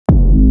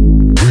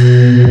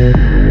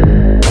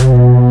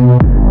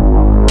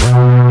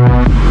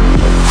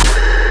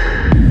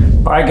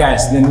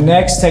Yes, the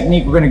next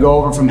technique we're gonna go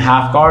over from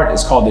half guard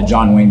is called the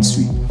John Wayne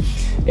sweep.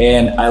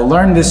 And I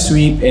learned this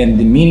sweep and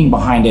the meaning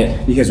behind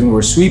it because when we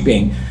were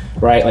sweeping,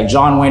 right, like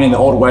John Wayne in the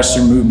old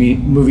Western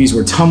movies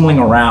were tumbling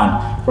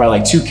around, right,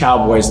 like two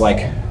cowboys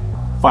like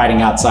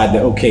fighting outside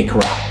the OK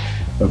Corral,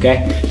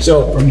 okay?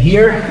 So from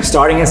here,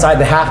 starting inside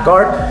the half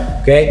guard,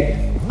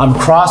 okay, I'm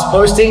cross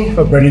posting,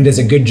 but Brendan does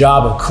a good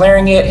job of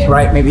clearing it,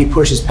 right? Maybe he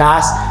pushes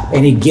past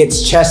and he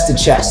gets chest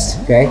to chest,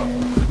 okay?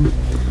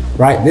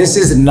 Right, this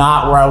is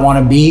not where I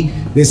wanna be.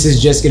 This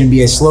is just gonna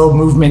be a slow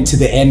movement to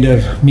the end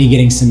of me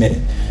getting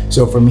submitted.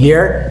 So from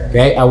here,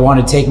 okay, I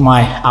wanna take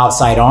my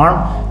outside arm,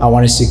 I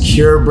wanna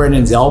secure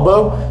Brendan's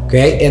elbow,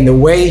 okay? And the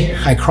way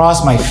I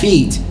cross my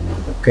feet,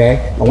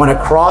 okay, I wanna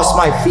cross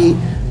my feet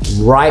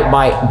right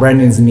by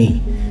Brendan's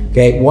knee.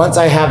 Okay, once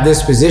I have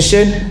this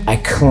position, I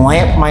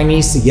clamp my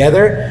knees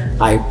together,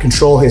 I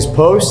control his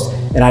post,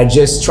 and I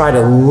just try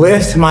to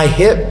lift my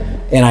hip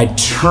and I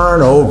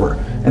turn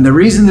over. And the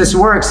reason this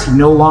works, he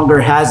no longer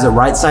has the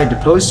right side to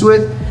post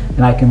with,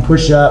 and I can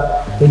push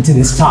up into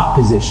this top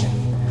position,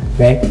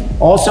 okay?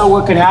 Also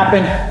what could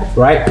happen,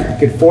 right, you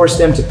could force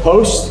them to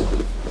post,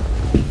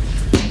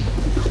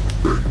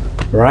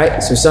 right?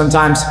 So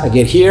sometimes I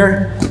get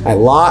here, I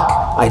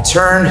lock, I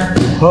turn,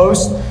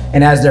 post,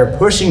 and as they're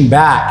pushing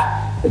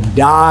back, I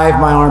dive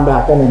my arm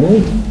back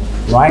underneath,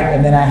 right?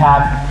 And then I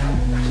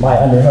have my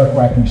underhook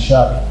where I can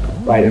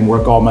shove, right, and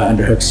work all my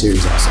underhook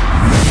series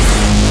also.